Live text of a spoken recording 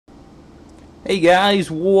Hey guys,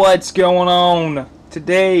 what's going on?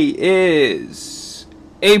 Today is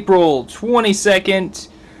April 22nd,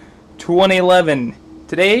 2011.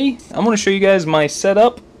 Today, I'm going to show you guys my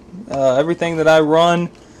setup, everything that I run,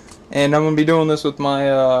 and I'm going to be doing this with my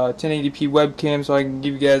 1080p webcam so I can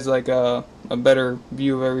give you guys like a better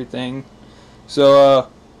view of everything. So,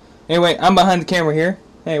 anyway, I'm behind the camera here.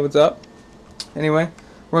 Hey, what's up? Anyway,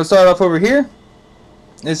 we're going to start off over here.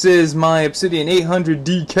 This is my Obsidian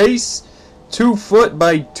 800D case. 2 foot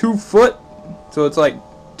by 2 foot, so it's like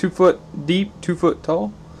 2 foot deep, 2 foot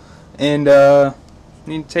tall, and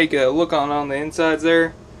need to take a look on the insides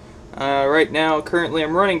there. Right now, currently,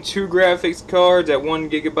 I'm running 2 graphics cards at 1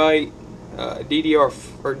 gigabyte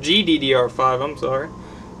GDDR5. I'm sorry,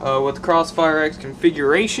 with Crossfire X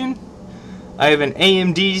configuration. I have an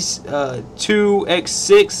AMD's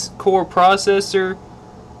 2x6 core processor.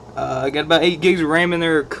 I got about 8 gigs of RAM in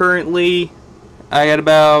there currently. I got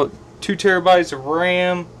about 2 terabytes of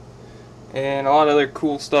RAM and a lot of other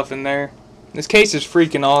cool stuff in there. This case is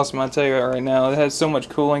freaking awesome, I'll tell you right now. It has so much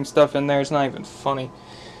cooling stuff in there, it's not even funny.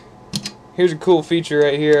 Here's a cool feature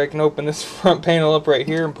right here. I can open this front panel up right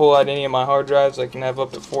here and pull out any of my hard drives. I can have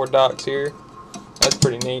up to 4 docks here. That's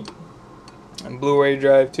pretty neat. And Blu-ray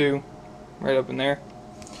drive too, right up in there.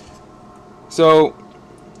 So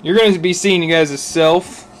you're going to be seeing you guys'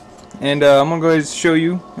 self. And I'm going to go ahead and show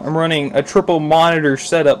you. I'm running a triple monitor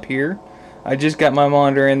setup here. I just got my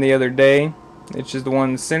monitor in the other day. It's just the one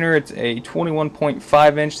in the center. It's a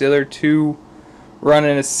 21.5 inch. The other two running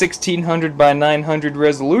a 1600 by 900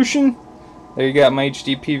 resolution. There you got my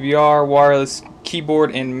HD PVR, wireless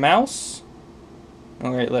keyboard and mouse.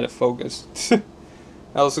 Alright, let it focus. I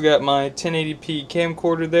also got my 1080p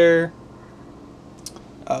camcorder there.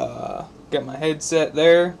 Got my headset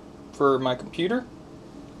there for my computer.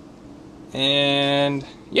 And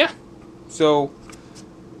yeah, so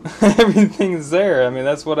everything's there. I mean,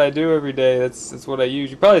 that's what I do every day. That's what I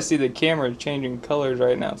use. You probably see the camera changing colors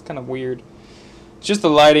right now. It's kind of weird. It's just the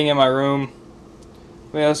lighting in my room.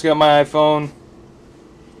 We also got my iPhone.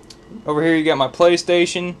 Over here you got my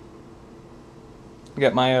PlayStation. You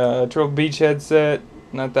got my Turtle Beach headset.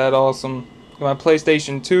 Not that awesome. Got my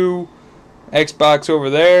PlayStation 2, Xbox over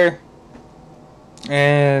there.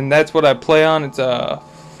 And that's what I play on. It's a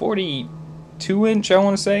 42 inch, I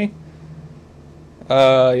want to say.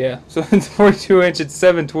 Yeah, so it's 42 inch, it's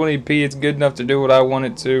 720p. It's good enough to do what I want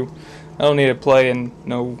it to. I don't need to play in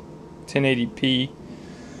no 1080p.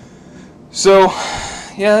 So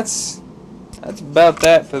yeah, that's about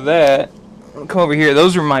that for that. I'll come over here.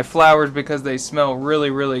 Those are my flowers because they smell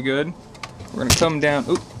really, really good. We're gonna come down.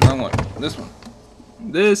 Oop, wrong one. This one.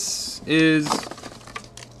 This is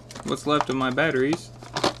what's left of my batteries.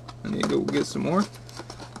 I need to go get some more.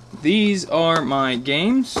 These are my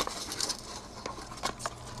games.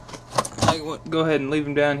 I go ahead and leave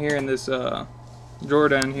them down here in this drawer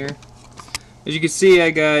down here. As you can see,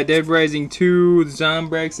 I got Dead Rising 2, the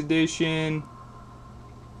Zombrax edition,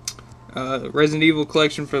 Resident Evil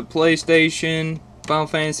collection for the PlayStation, Final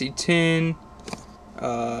Fantasy X,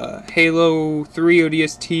 Halo 3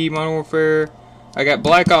 ODST, Modern Warfare. I got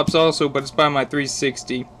Black Ops also, but it's by my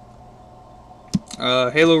 360.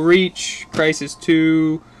 Halo Reach, Crisis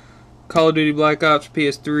 2, Call of Duty Black Ops,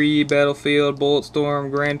 PS3, Battlefield,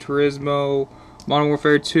 Bulletstorm, Gran Turismo, Modern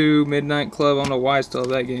Warfare 2, Midnight Club. I don't know why I still have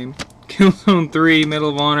that game. Killzone 3, Medal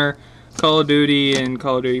of Honor, Call of Duty, and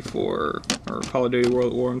Call of Duty 4, or Call of Duty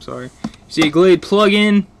World at War, I'm sorry. See a Glade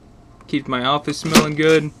plug-in, keeps my office smelling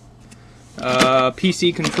good.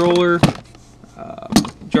 PC controller,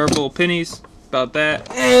 jar full of pennies, about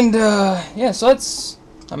that. And yeah, so that's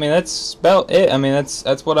about it. I mean,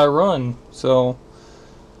 that's what I run. So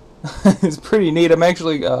it's pretty neat. I'm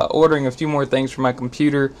actually ordering a few more things for my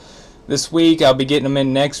computer this week. I'll be getting them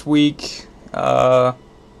in next week. So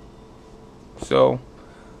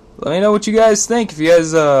let me know what you guys think. If you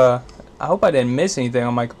guys, I hope I didn't miss anything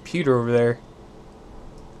on my computer over there.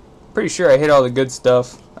 Pretty sure I hit all the good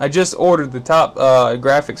stuff. I just ordered the top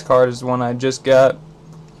graphics card is the one I just got.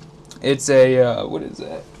 It's a what is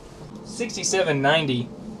that? 6790.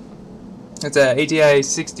 It's a ATI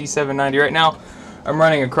 6790 right now. I'm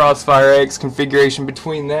running a Crossfire X configuration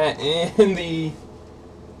between that and the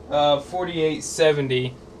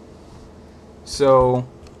 4870. So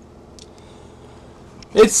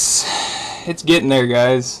it's getting there,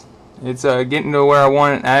 guys. It's getting to where I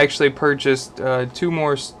want it. I actually purchased 2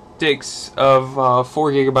 more sticks of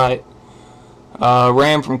 4 gigabyte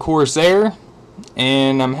RAM from Corsair,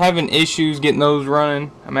 and I'm having issues getting those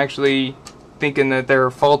running. I'm actually thinking that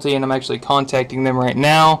they're faulty, and I'm actually contacting them right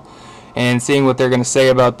now and seeing what they're going to say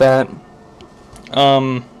about that.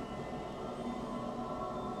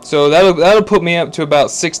 So So that'll put me up to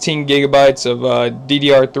about 16 gigabytes of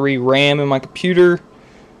DDR3 RAM in my computer.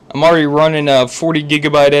 I'm already running a 40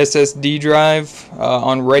 gigabyte SSD drive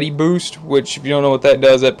on Ready Boost, which, if you don't know what that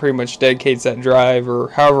does, that pretty much dedicates that drive or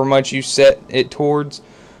however much you set it towards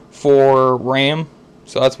for RAM.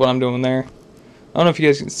 So that's what I'm doing there. I don't know if you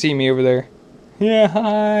guys can see me over there. Yeah,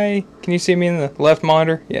 hi. Can you see me in the left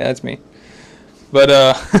monitor? Yeah, that's me. But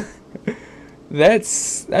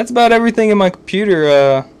that's about everything in my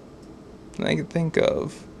computer that I can think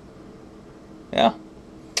of. Yeah.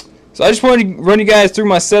 So I just wanted to run you guys through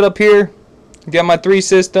my setup here. I got my 3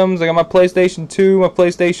 systems. I got my PlayStation 2, my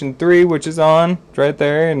PlayStation 3, which is on right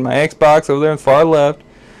there, and my Xbox over there on the far left.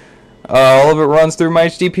 All of it runs through my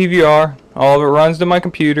HD PVR. All of it runs to my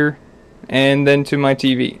computer, and then to my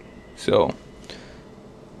TV. So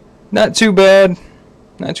not too bad.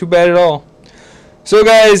 Not too bad at all. So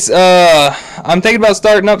guys, I'm thinking about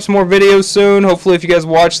starting up some more videos soon. Hopefully if you guys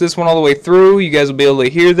watch this one all the way through, you guys will be able to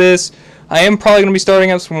hear this. I am probably going to be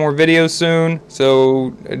starting up some more videos soon,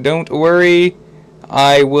 so don't worry.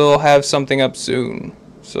 I will have something up soon.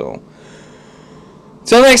 So,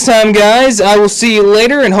 till next time guys, I will see you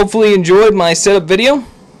later, and hopefully you enjoyed my setup video.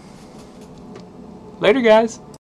 Later guys.